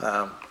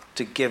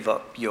to give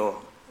up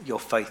your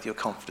faith, your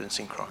confidence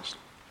in Christ.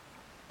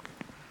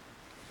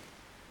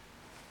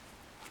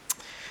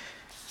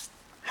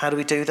 How do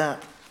we do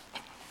that?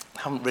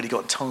 I haven't really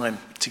got time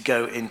to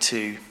go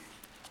into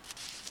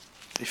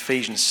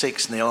Ephesians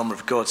 6 and the armour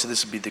of God, so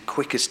this will be the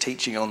quickest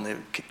teaching on the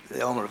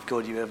armour of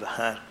God you ever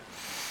had.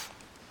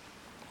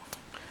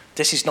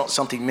 This is not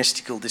something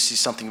mystical, this is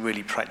something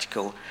really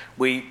practical.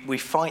 We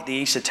fight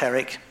the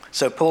esoteric.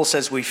 So Paul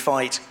says we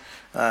fight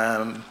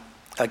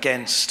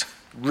against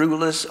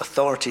rulers,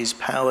 authorities,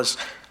 powers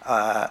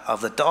of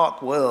the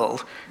dark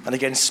world, and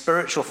against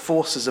spiritual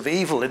forces of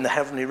evil in the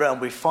heavenly realm.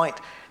 We fight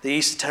the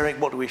esoteric.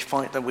 What do we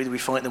fight them with? We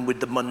fight them with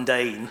the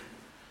mundane.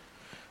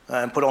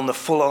 And put on the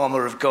full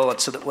armour of God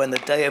so that when the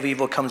day of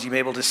evil comes, you'll be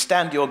able to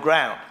stand your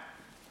ground.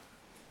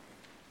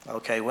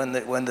 Okay, when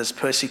there's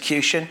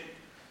persecution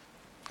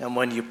and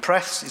when you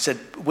press, he said,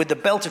 with the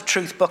belt of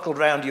truth buckled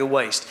round your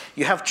waist.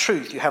 You have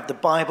truth, you have the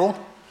Bible.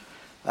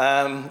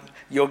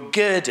 You're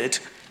girded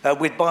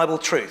with Bible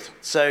truth.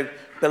 So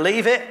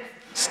believe it,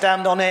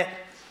 stand on it,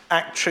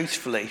 act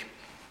truthfully.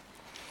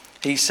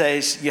 He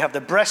says you have the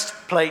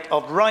breastplate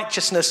of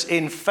righteousness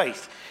in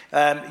faith.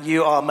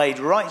 You are made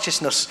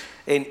righteousness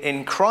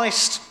in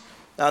Christ.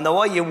 And the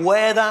way you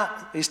wear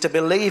that is to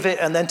believe it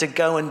and then to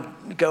go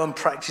and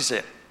practice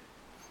it.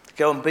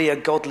 Go and be a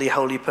godly,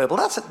 holy people.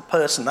 That's a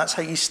person. That's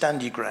how you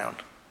stand your ground.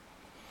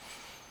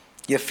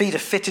 Your feet are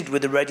fitted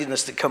with the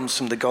readiness that comes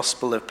from the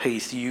gospel of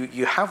peace.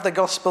 You have the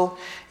gospel.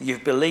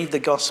 You've believed the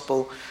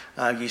gospel.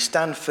 You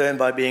stand firm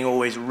by being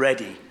always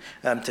ready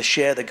to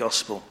share the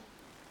gospel.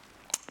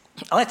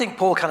 I think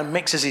Paul kind of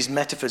mixes his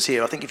metaphors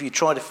here. I think if you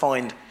try to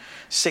find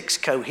 6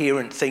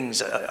 coherent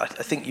things, I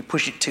think you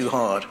push it too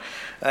hard.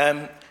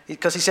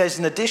 Because he says,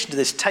 in addition to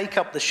this, take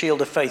up the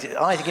shield of faith.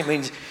 I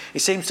think it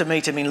seems to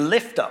me to mean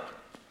lift up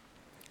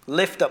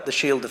the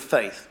shield of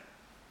faith.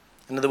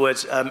 In other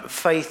words,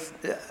 faith,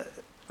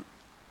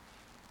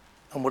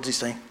 and what does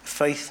he say?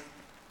 Faith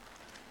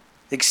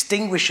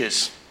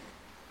extinguishes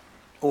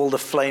all the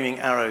flaming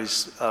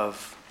arrows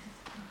of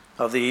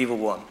the evil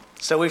one.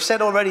 So we've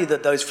said already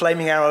that those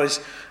flaming arrows,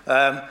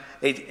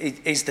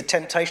 it is the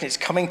temptation. It's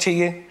coming to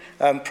you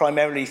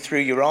primarily through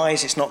your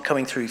eyes. It's not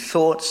coming through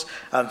thoughts.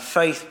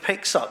 Faith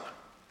picks up,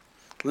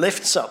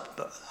 lifts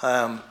up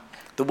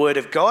the word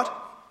of God.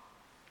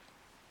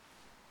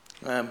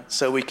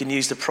 So we can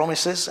use the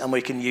promises and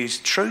we can use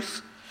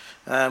truth.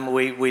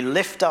 We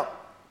lift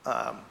up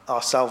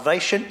our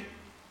salvation,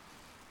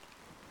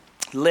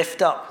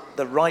 lift up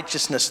the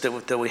righteousness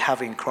that we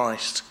have in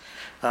Christ.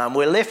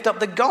 We lift up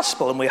the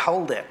gospel and we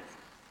hold it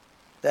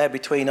there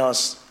between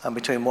us and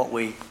between what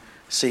we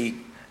see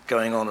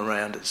going on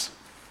around us.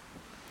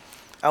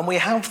 And we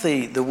have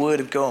the word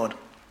of God.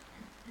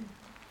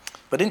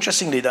 But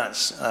interestingly,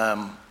 that's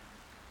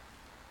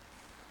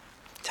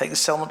take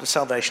the helmet of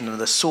salvation and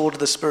the sword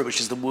of the Spirit,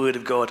 which is the word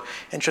of God.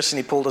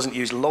 Interestingly, Paul doesn't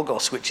use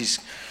logos, which is,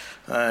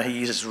 he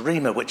uses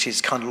rhema, which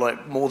is kind of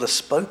like more the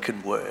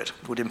spoken word.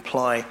 Would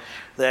imply,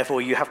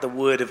 therefore, you have the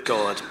word of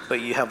God,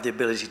 but you have the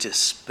ability to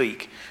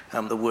speak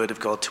the word of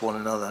God to one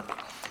another.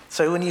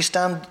 So when you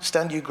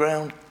stand your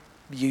ground,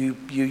 you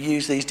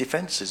use these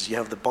defenses. You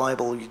have the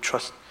Bible, you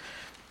trust,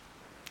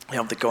 you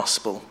have the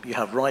gospel, you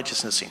have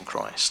righteousness in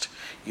Christ,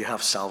 you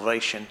have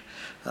salvation,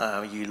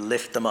 you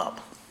lift them up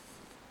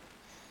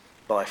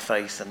by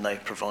faith and they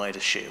provide a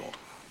shield.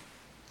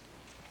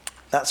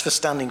 That's for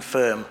standing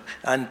firm.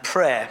 And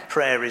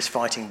prayer is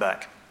fighting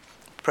back.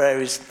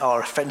 Prayer is our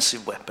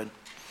offensive weapon.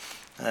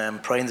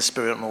 Pray in the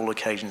Spirit on all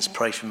occasions.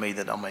 Pray for me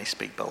that I may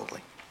speak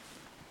boldly.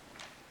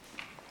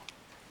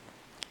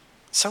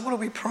 So what are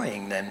we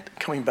praying then?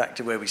 Coming back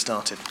to where we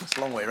started. It's a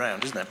long way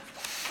around, isn't it?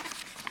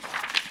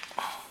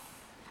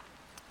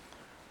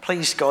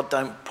 Please, God,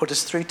 don't put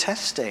us through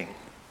testing.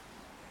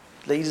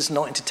 Lead us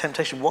not into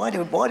temptation. Why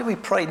do we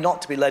pray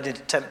not to be led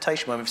into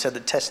temptation when we've said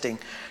that testing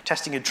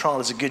and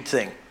trial is a good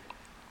thing?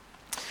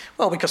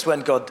 Well, because when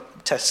God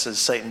tests us,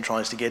 Satan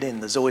tries to get in.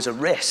 There's always a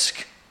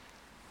risk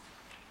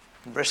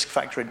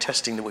factor in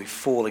testing that we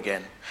fall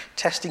again.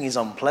 Testing is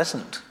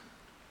unpleasant.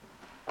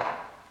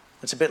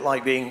 It's a bit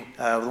like being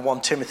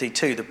 1 Timothy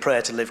 2, the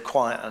prayer to live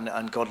quiet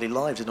and godly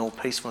lives in all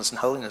peacefulness and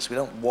holiness. We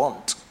don't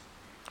want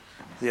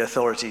the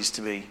authorities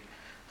to be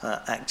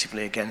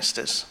actively against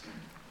us.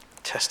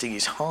 Testing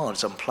is hard,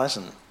 it's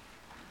unpleasant.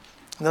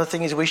 Another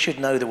thing is we should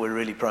know that we're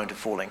really prone to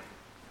falling.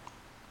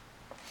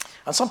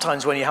 And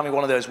sometimes when you're having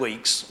one of those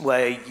weeks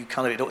where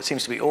it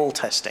seems to be all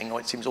testing or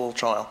it seems all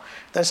trial,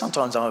 then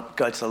sometimes I'll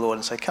go to the Lord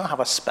and say, can I have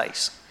a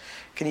space?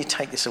 Can you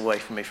take this away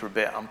from me for a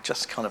bit? I'm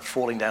just kind of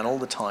falling down all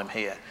the time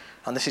here.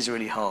 And this is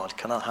really hard.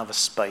 Can I have a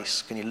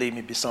space? Can you leave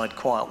me beside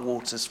quiet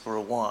waters for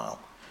a while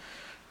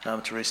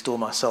to restore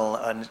my soul?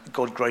 And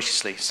God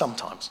graciously,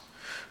 sometimes,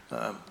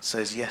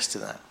 says yes to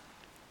that.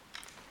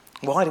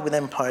 Why do we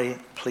then pray,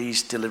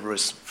 please deliver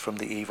us from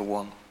the evil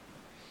one?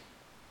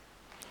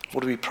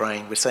 What are we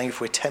praying? We're saying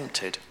if we're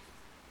tempted,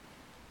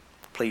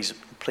 please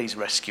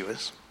rescue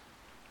us.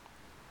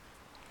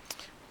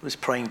 We're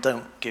praying,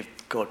 don't give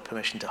God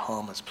permission to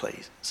harm us,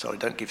 please. Sorry,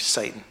 don't give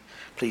Satan.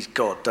 Please,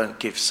 God, don't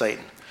give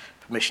Satan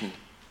permission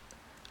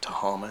to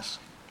harm us.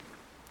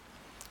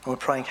 And we're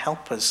praying,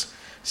 help us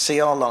see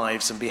our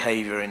lives and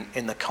behaviour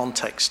in the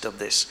context of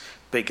this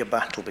bigger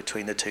battle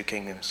between the two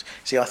kingdoms.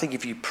 See, I think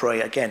if you pray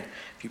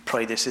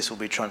this will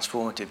be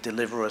transformative.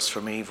 Deliver us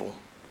from evil.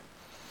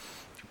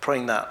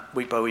 Praying that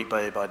week by week,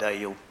 day by day,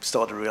 you'll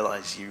start to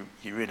realise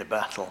you're in a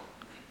battle.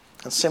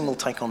 And sin will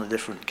take on a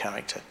different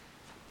character.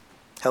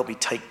 Help me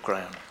take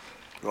ground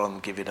rather than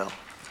give it up.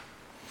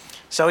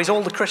 So is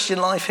all the Christian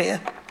life here?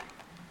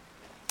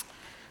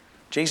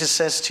 Jesus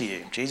says to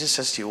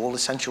you, all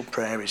essential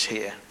prayer is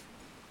here.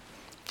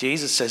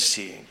 Jesus says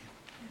to you,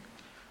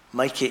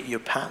 make it your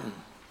pattern.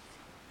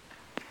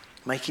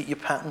 Make it your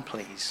pattern,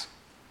 please.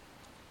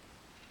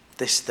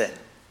 This then.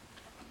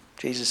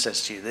 Jesus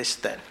says to you, this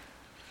then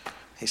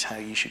is how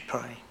you should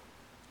pray.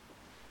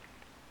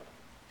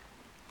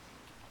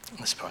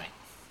 Let's pray.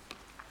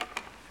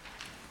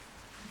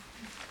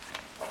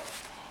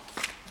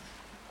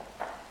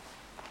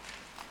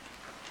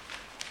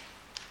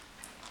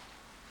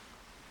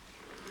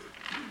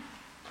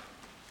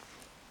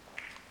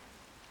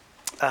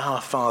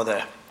 Our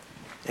Father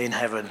in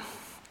heaven,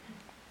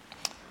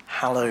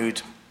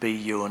 hallowed be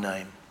your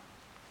name.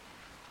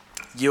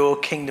 Your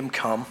kingdom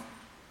come,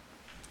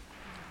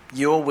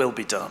 your will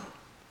be done,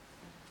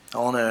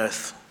 on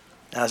earth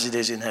as it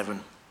is in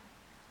heaven.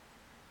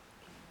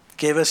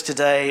 Give us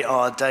today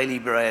our daily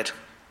bread,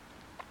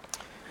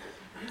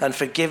 and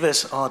forgive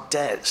us our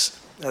debts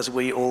as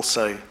we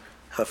also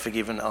have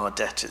forgiven our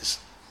debtors.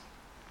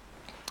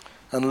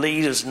 And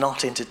lead us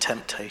not into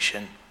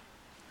temptation,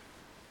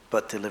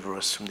 but deliver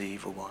us from the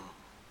evil one.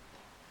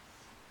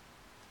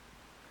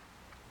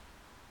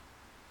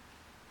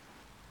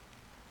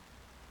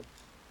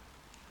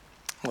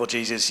 Lord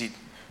Jesus, you're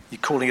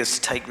calling us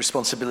to take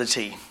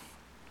responsibility.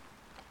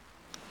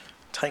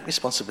 Take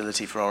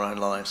responsibility for our own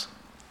lives.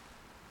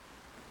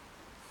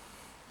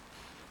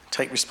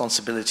 Take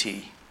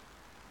responsibility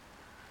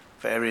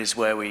for areas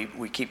where we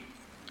keep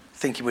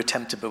thinking we're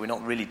tempted, but we're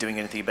not really doing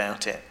anything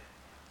about it.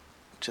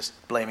 Just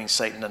blaming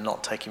Satan and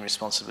not taking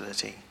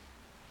responsibility.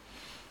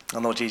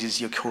 And Lord Jesus,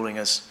 you're calling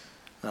us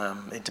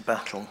into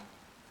battle.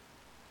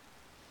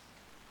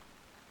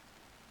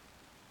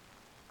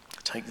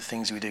 Take the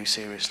things we do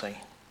seriously.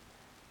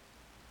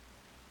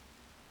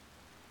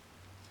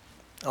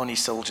 Only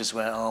soldiers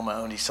wear armour.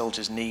 Only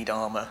soldiers need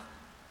armour.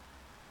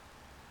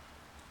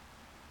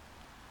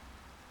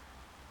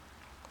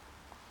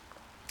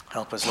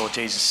 Help us, Lord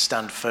Jesus,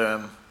 stand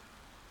firm.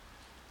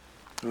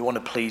 We want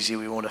to please you.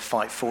 We want to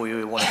fight for you.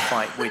 We want to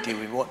fight with you.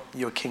 We want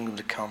your kingdom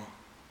to come.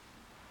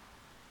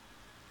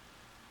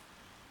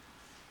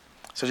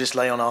 So just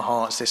lay on our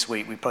hearts this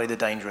week. We pray the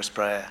dangerous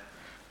prayer.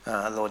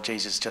 Lord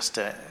Jesus, just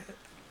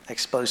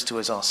expose to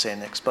us our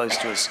sin. Expose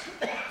to us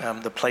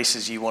the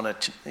places you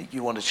want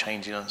to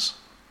change in us.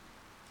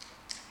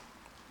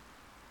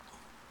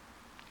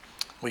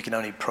 We can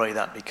only pray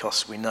that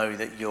because we know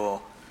that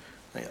your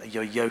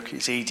yoke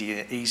is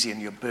easy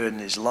and your burden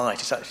is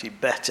light. It's actually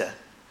better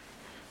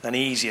and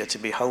easier to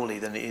be holy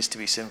than it is to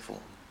be sinful.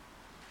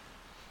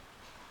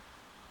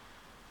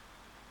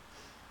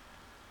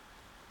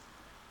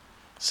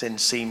 Sin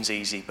seems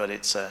easy, but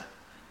it's a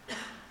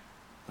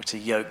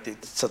yoke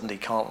that suddenly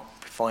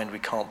we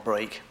can't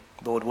break.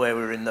 Lord, where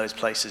we're in those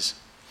places,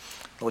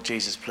 Lord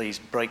Jesus, please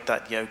break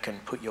that yoke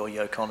and put your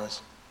yoke on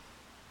us.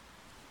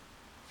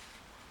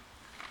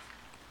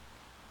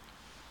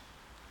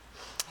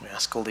 We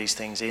ask all these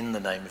things in the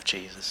name of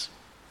Jesus.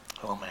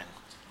 Amen.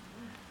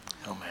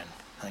 Amen.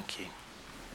 Thank you.